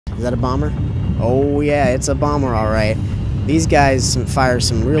Is that a bomber? Oh yeah, it's a bomber, all right. These guys fire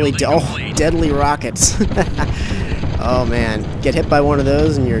some really deadly rockets. Oh man, get hit by one of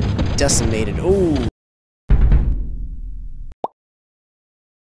those and you're decimated. Ooh.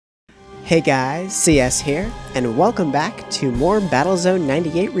 Hey guys, CS here, and welcome back to more Battlezone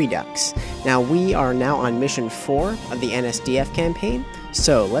 98 Redux. Now we are now on mission 4 of the NSDF campaign,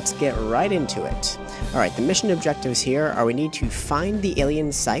 so let's get right into it. Alright, the mission objectives here are we need to find the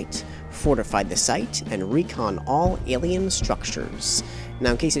alien site, fortify the site, and recon all alien structures.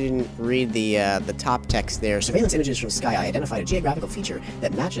 Now, in case you didn't read the top text there, surveillance images from SkyEye identified a geographical feature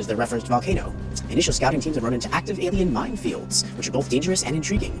that matches the referenced volcano. Initial scouting teams have run into active alien minefields, which are both dangerous and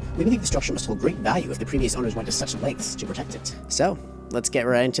intriguing. We believe the structure must hold great value if the previous owners went to such lengths to protect it. So, let's get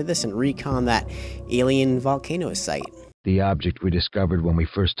right into this and recon that alien volcano site. The object we discovered when we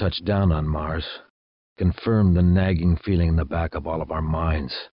first touched down on Mars confirmed the nagging feeling in the back of all of our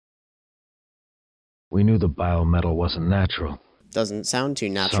minds. We knew the biometal wasn't natural. Doesn't sound too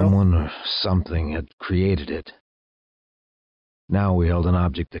natural. Someone or something had created it. Now we held an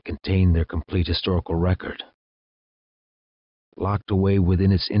object that contained their complete historical record. Locked away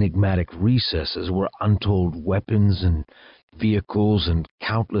within its enigmatic recesses were untold weapons and vehicles and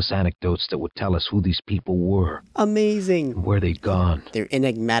countless anecdotes that would tell us who these people were. Amazing. And where they'd gone. Their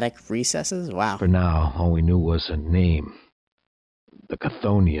enigmatic recesses? Wow. For now, all we knew was a name. The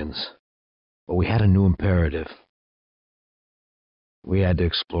Chthonians. But we had a new imperative. We had to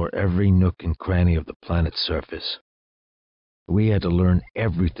explore every nook and cranny of the planet's surface. We had to learn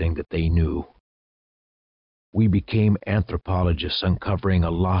everything that they knew. We became anthropologists uncovering a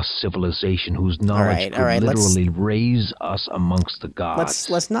lost civilization whose knowledge could literally raise us amongst the gods.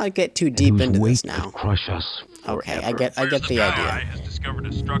 Let's not get too deep into this now. Could crush us forever. Okay, I get the idea. Has discovered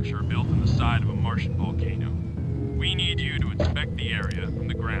a structure built in the side of a Martian volcano. We need you to inspect the area from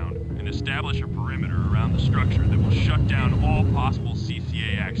the ground and establish a perimeter around the structure that will shut down all possible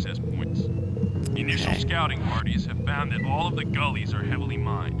CCA access points. Initial scouting parties have found that all of the gullies are heavily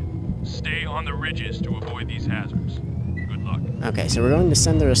mined. Stay on the ridges to avoid these hazards. Good luck. Okay, so we're going to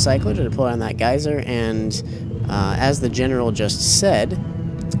send the recycler to deploy on that geyser, and as the general just said,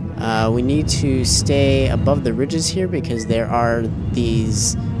 we need to stay above the ridges here because there are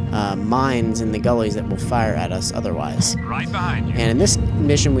these mines in the gullies that will fire at us otherwise. Right behind you. And in this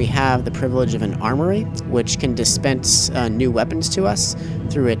mission we have the privilege of an armory, which can dispense new weapons to us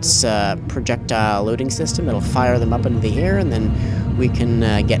through its projectile loading system. It'll fire them up into the air, and then we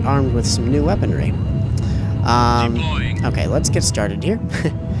can get armed with some new weaponry. Okay, let's get started here.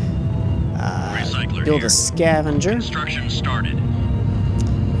 Build a scavenger. Construction started.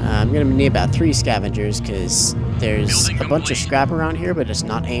 I'm going to need about 3 scavengers because there's a bunch of scrap around here, but it's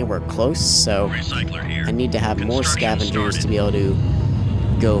not anywhere close, so I need to have more scavengers to be able to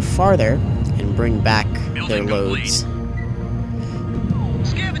go farther and bring back their loads.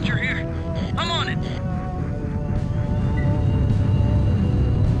 Scavenger here. I'm on it.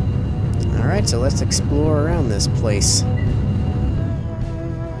 Alright, so let's explore around this place.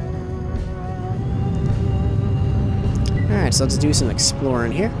 Alright, so let's do some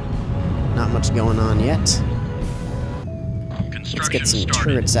exploring here. Not much going on yet. Let's get some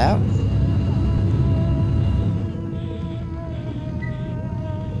turrets out.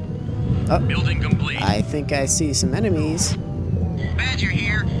 Oh, building complete. I think I see some enemies. Badger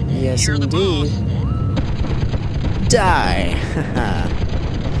here. Yes, indeed. Die!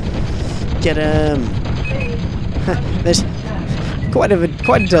 Get him! There's quite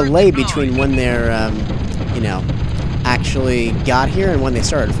a delay between when they're, you know, actually got here and when they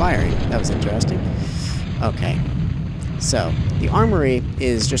started firing. That was interesting. Okay. So, the armory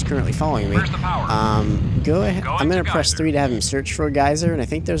is just currently following me. Where's the power? Go ahead. I'm going to press 3 to have him search for a geyser, and I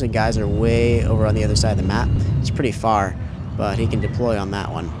think there's a geyser way over on the other side of the map. It's pretty far, but he can deploy on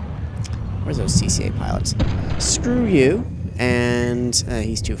that one. Where's those CCA pilots? Screw you. And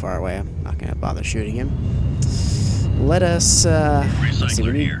he's too far away. I'm not going to bother shooting him. Let us, let's see,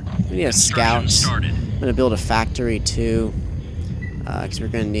 we need a scout. I'm going to build a factory too, because we're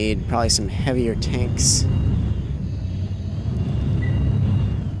going to need probably some heavier tanks.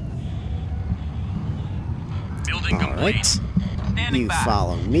 Alright, you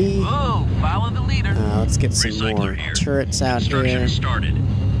follow me. Follow the leader. Let's get some more turrets out here.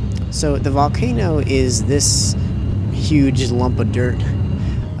 So the volcano is this huge lump of dirt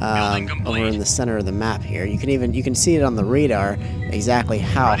over in the center of the map here. You can see it on the radar exactly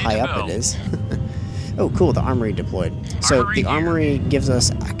how high up it is. Oh, cool! The armory deployed. So the armory gives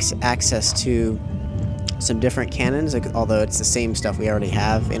us access to some different cannons, although it's the same stuff we already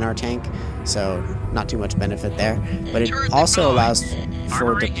have in our tank. So not too much benefit there. But it also allows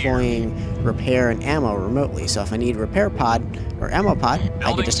for deploying repair and ammo remotely. So if I need repair pod or ammo pod,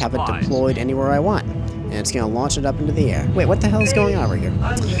 I can just have it deployed anywhere I want. And it's going to launch it up into the air. Wait, what the hell is going on over here?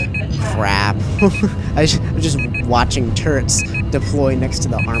 Crap. I was just watching turrets deploy next to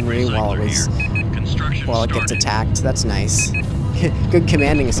the armory while it gets attacked. That's nice. Good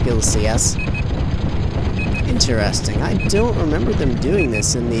commanding skills, CS. Interesting. I don't remember them doing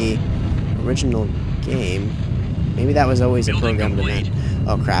this in the original game. Maybe that was always a programmed event.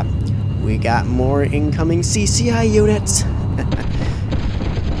 Oh crap. We got more incoming CCI units!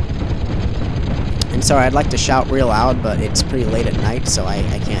 And sorry, I'd like to shout real loud, but it's pretty late at night, so I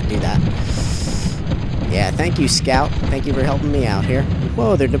can't do that. Yeah, thank you, Scout. Thank you for helping me out here.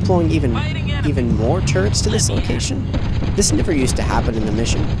 Whoa, they're deploying even more turrets to this location? This never used to happen in the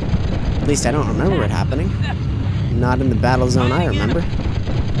mission. At least I don't remember it happening. Not in the Battlezone I remember.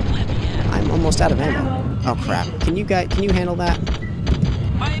 I'm almost out of ammo. Oh crap. Can you handle that?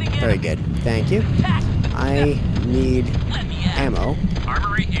 Very good. Thank you. I need ammo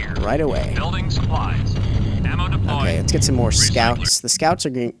right away. Building supplies. Ammo deployed. Okay, let's get some more scouts. The scouts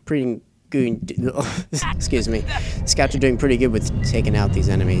are pretty good. Excuse me. The scouts are doing pretty good with taking out these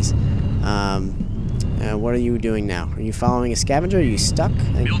enemies. What are you doing now? Are you following a scavenger? Are you stuck?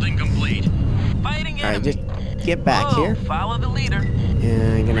 Building complete. Alright, just get back here. Follow the leader.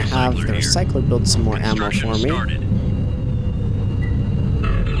 And I'm gonna have the recycler build some more ammo for me.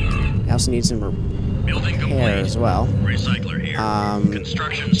 I also need some repair as well. Recycler here.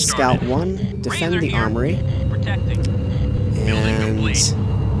 Scout 1, defend the armory. And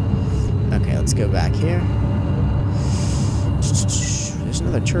okay, let's go back here. There's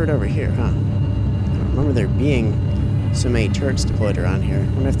another turret over here, huh? I don't remember there being so many turrets deployed around here.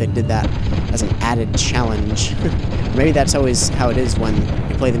 I wonder if they did that as an added challenge. Maybe that's always how it is when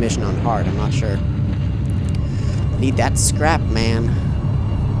you play the mission on hard. I'm not sure. Need that scrap, man.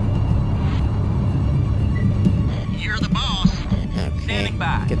 You're the boss. Okay,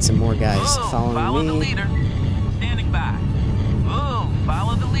 get some more guys following follow me. The leader. Standing by. Oh,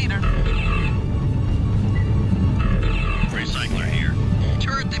 follow the leader. Recycler here.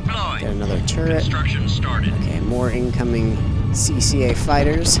 Turret deployed. Get another turret. Construction started. Okay, more incoming CCA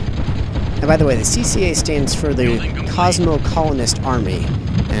fighters. And by the way, the CCA stands for the Cosmo Colonist Army,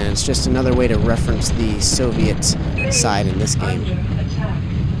 and it's just another way to reference the Soviet side in this game.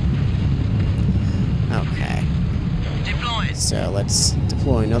 Okay. So let's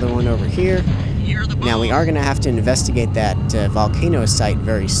deploy another one over here. Now we are going to have to investigate that volcano site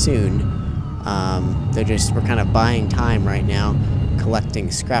very soon. We're kind of buying time right now,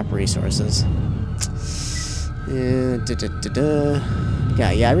 collecting scrap resources. Yeah,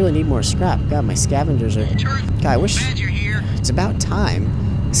 I really need more scrap. God, my scavengers are... God, I wish... It's about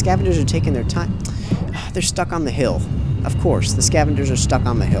time. The scavengers are taking their time. They're stuck on the hill. Of course, the scavengers are stuck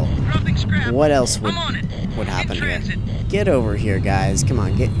on the hill. What else would happen here? Get over here, guys. Come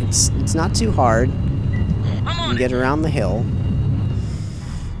on, it's not too hard. You can get around the hill.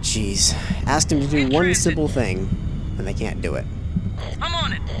 Jeez. Asked them to do one simple thing, and they can't do it. I'm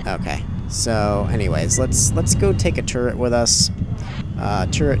on it. Okay. So, anyways, let's go take a turret with us.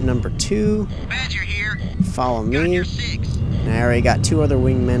 Turret number 2. Badger here. Follow me. And I already got 2 other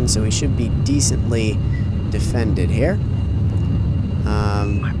wingmen, so we should be decently defended here.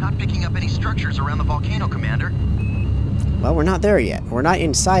 I'm not picking up any structures around the volcano, Commander. Well, we're not there yet. We're not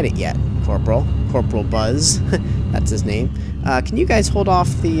inside it yet, Corporal. Corporal Buzz. That's his name. Can you guys hold off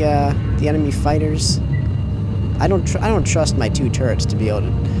the enemy fighters? I don't trust my 2 turrets to be able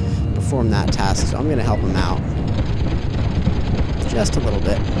to perform that task, so I'm going to help them out. Just a little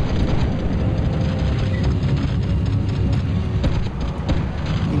bit.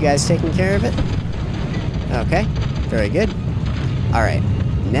 You guys taking care of it? Okay, very good. Alright,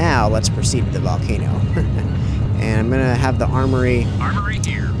 now let's proceed to the volcano. And I'm going to have the armory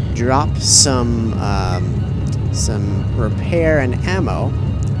here. Drop some repair and ammo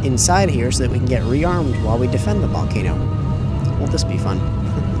inside here so that we can get rearmed while we defend the volcano. Won't this be fun?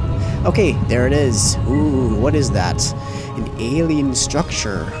 Okay, there it is. Ooh, what is that? An alien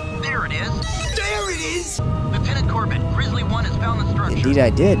structure. There it is. There it is! Lieutenant Corbett, Grizzly 1 has found the structure. Indeed I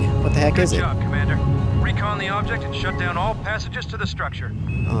did. What the heck is it? Good job, Commander. Recon the object and shut down all passages to the structure.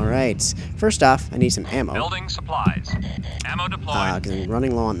 Alright. First off, I need some ammo. Building supplies. Ammo deployed. Because I'm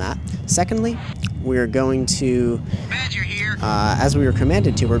running low on that. Secondly, we're going to... Badger here. As we were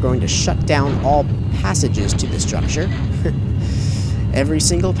commanded to, we're going to shut down all passages to the structure. Every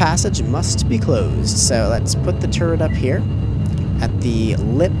single passage must be closed. So let's put the turret up here at the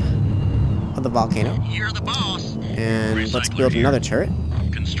lip of the volcano. You're the boss. And let's build another turret.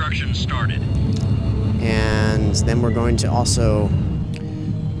 Construction started. And then we're going to also...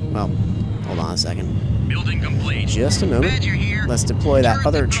 Well, hold on a second. Building complete. Just a moment. Badger here. Let's deploy that Turret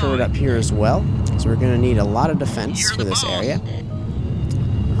other deployed. turret up here as well. So we're going to need a lot of defense Here's for the this boss. area.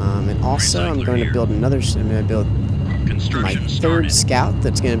 And also, I'm Recycler going to here. build another... I'm going to build my Construction third started. scout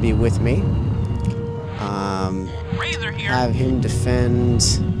that's going to be with me. Razor here. Have him defend.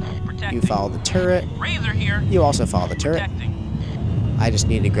 Protecting. You follow the turret. Razor here. You also follow the turret. Protecting. I just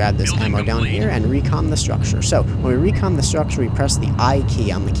need to grab this Building ammo down complete. here and recon the structure. So when we recon the structure, we press the I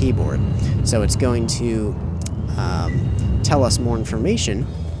key on the keyboard. So it's going to tell us more information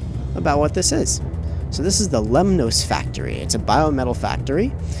about what this is. So this is the Lemnos factory. It's a biometal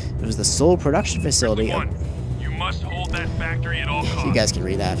factory. It was the sole production facility of... You must hold that factory at all costs. You guys can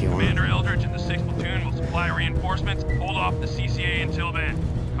read that if you want. Commander Eldridge and the 6th Platoon will supply reinforcements. Hold off the CCA until then.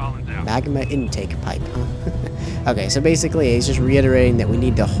 Collins out. Magma intake pipe, huh? Okay, so basically he's just reiterating that we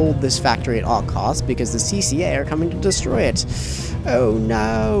need to hold this factory at all costs because the CCA are coming to destroy it. Oh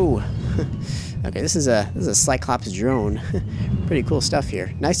no! Okay, this is a Cyclops drone. Pretty cool stuff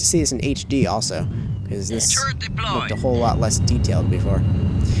here. Nice to see this in HD also, because this Turret deployed. looked a whole lot less detailed before.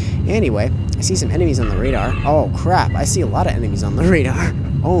 Anyway, I see some enemies on the radar. Oh crap, I see a lot of enemies on the radar.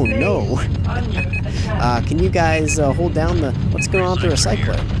 Oh no. Can you guys hold down the... What's going on with the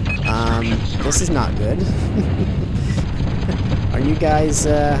recycler? This is not good. Are you guys...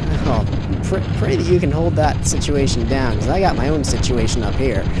 pray that you can hold that situation down, because I got my own situation up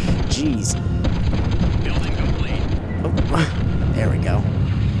here. Jeez. Building complete. Oh, there we go.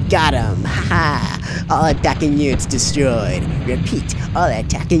 Got him! Ha! All attacking units destroyed. Repeat, all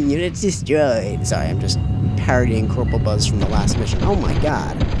attacking units destroyed. Sorry, I'm just parodying Corporal Buzz from the last mission. Oh my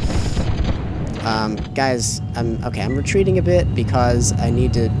god. Guys, I'm retreating a bit because I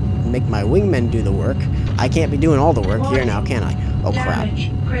need to make my wingmen do the work. I can't be doing all the work here now, can I? Oh crap.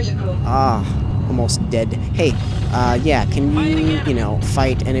 Ah, almost dead. Hey, yeah, can you,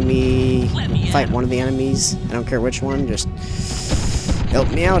 fight one of the enemies? I don't care which one, just help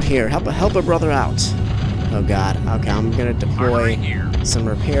me out here. Help a brother out. Oh god. Okay, I'm gonna deploy some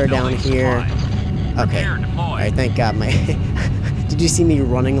repair down here. Okay. Alright, thank god my... Did you see me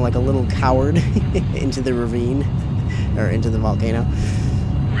running like a little coward into the ravine? Or into the volcano?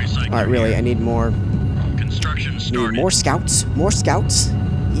 Alright, really, I need more... Construction started. More scouts? More scouts?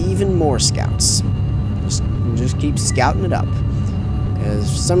 Even more scouts. Just keep scouting it up. Because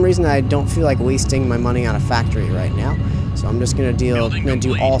for some reason I don't feel like wasting my money on a factory right now. So I'm just gonna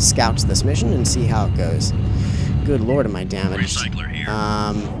do all scouts this mission and see how it goes. Good lord, am I damaged? Recycler here.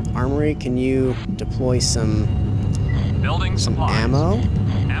 Armory, can you deploy some Building supplies. ammo?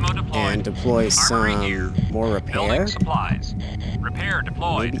 Ammo deployed. And deploy Armory some here. more repair? Building supplies. Repair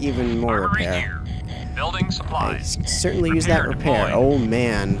deployed. Maybe even more Armory repair. here. Building I supplies. certainly use that repair. deployed. Oh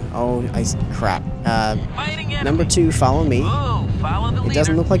man. Oh, crap. Fighting enemy. Number 2, follow me. Whoa, follow the It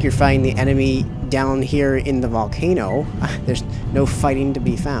doesn't leader. look like you're fighting the enemy down here in the volcano. There's no fighting to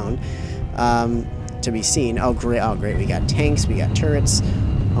be found, to be seen. Oh great, we got tanks, we got turrets.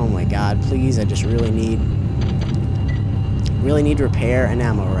 Oh my god, please, I just really need repair and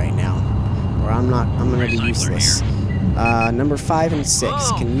ammo right now, or I'm gonna be useless. Number 5 and 6,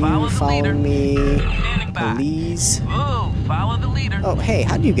 Whoa, can you follow the follow leader. me, Standing by. please? Whoa, follow the leader. Oh, hey,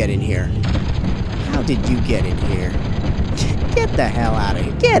 how'd you get in here? How did you get in here? Get the hell out of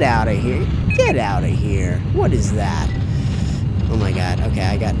here. Get out of here. Get out of here. What is that? Oh my god.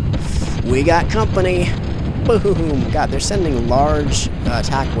 Okay, we got company. Boom. God, they're sending large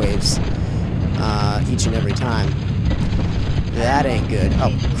attack waves each and every time. That ain't good.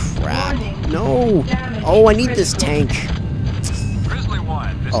 Oh, crap. No. Oh, I need this tank. Grizzly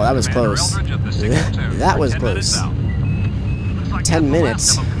 1. This Oh, is was Commander close. Eldridge of the 6th Platoon. That was 10 minutes close. out. Looks like 10 that's the last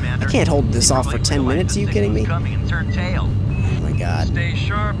minutes? of them, Commander. I can't hold this off for Probably 10 minutes. Are you realized the kidding me? signal was coming and turned tail. Oh my god. Stay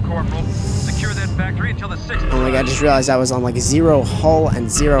sharp, Corporal. Secure that factory until the 6th. Oh my god, I just realized I was on like 0 hull and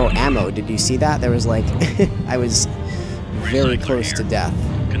 0 ammo. Did you see that? There was like... I was very Recycler close here. to death.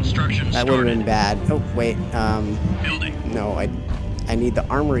 Construction That would have been started. bad. Oh, wait. Building. No, I need the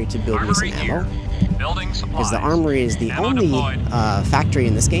armory to build me some Armory here. ammo. Building supplies. Because the armory is the Ammo only deployed. factory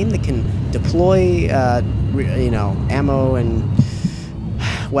in this game that can deploy, ammo and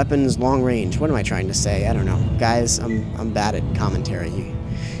weapons long range. What am I trying to say? I don't know. Guys, I'm bad at commentary.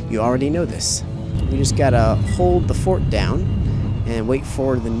 You already know this. We just gotta hold the fort down and wait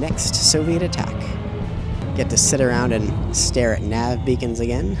for the next Soviet attack. Get to sit around and stare at nav beacons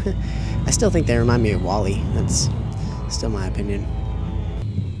again. I still think they remind me of WALL-E. That's still my opinion.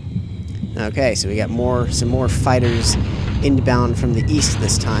 Okay, so we got some more fighters inbound from the east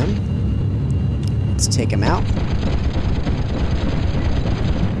this time. Let's take them out.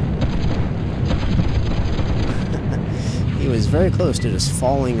 was very close to just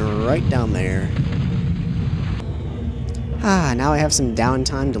falling right down there. Ah, now I have some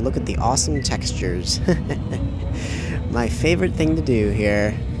downtime to look at the awesome textures. My favorite thing to do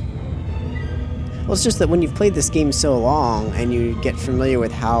here. Well, it's just that when you've played this game so long and you get familiar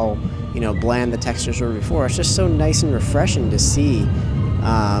with how, you know, bland the textures were before, it's just so nice and refreshing to see,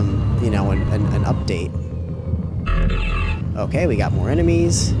 you know, an update. Okay, we got more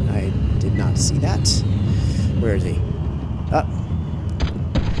enemies. I did not see that. Where is he? Oh.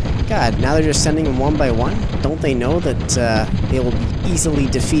 God, now they're just sending them one by one? Don't they know that they will be easily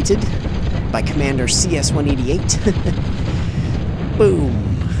defeated by Commander CS-188? Boom!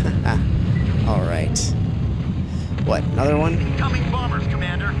 Alright. What, another one? Incoming bombers,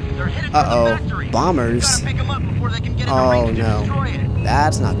 Commander. They're headed for the factory. Bombers? Gotta pick them up before they can get in the Oh range to no, destroy it.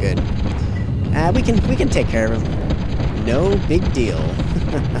 that's not good. We can take care of him. No big deal.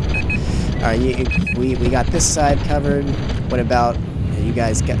 Alright, we got this side covered. What about you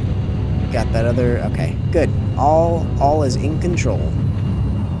guys? Got that other? Okay, good. All is in control.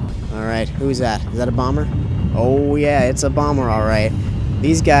 All right, who's that? Is that a bomber? Oh yeah, it's a bomber. All right.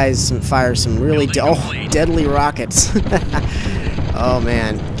 These guys fire some really deadly rockets. Oh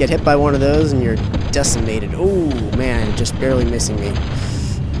man, get hit by one of those and you're decimated. Oh man, just barely missing me.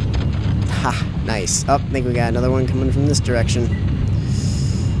 Ha, nice. Oh, I think we got another one coming from this direction.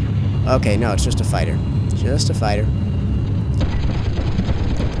 Okay, no, it's just a fighter. Just a fighter.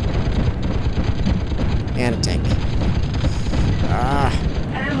 And a tank. Ah.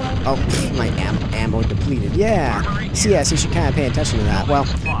 Oh, my ammo depleted. Yeah. CS, you should kind of pay attention to that. Well,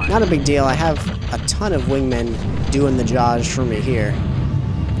 not a big deal. I have a ton of wingmen doing the jobs for me here.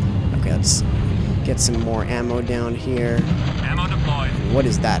 Okay, let's get some more ammo down here. Ammo deployed. What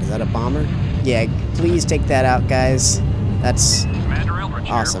is that? Is that a bomber? Yeah, please take that out, guys. That's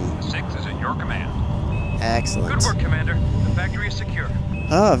awesome. 6 is at your command. Excellent. Good work, Commander. The factory is secure.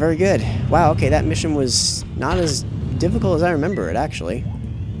 Oh, very good. Wow, okay, that mission was not as difficult as I remember it, actually.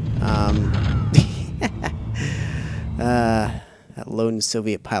 That lone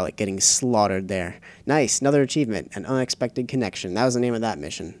Soviet pilot getting slaughtered there. Nice, another achievement, an unexpected connection. That was the name of that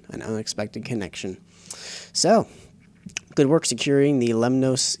mission, an unexpected connection. So, good work securing the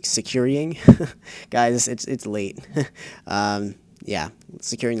Lemnos, guys, it's late. Yeah,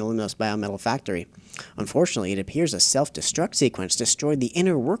 securing the Lemnos Biometal Factory. Unfortunately, it appears a self-destruct sequence destroyed the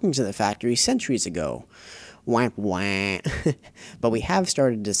inner workings of the factory centuries ago. Wah, wah. But we have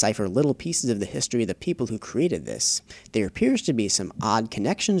started to decipher little pieces of the history of the people who created this. There appears to be some odd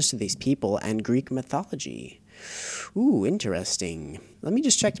connections to these people and Greek mythology. Ooh, interesting. Let me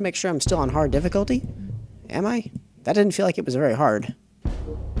just check to make sure I'm still on hard difficulty. Am I? That didn't feel like it was very hard.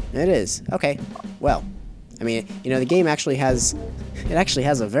 It is. Okay. Well, I mean, you know, the game actually has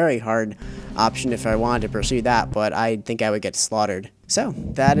a very hard option if I wanted to pursue that, but I think I would get slaughtered. So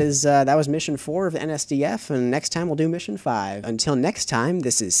that was mission 4 of NSDF, and next time we'll do mission 5. Until next time,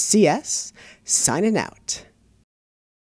 this is CS signing out.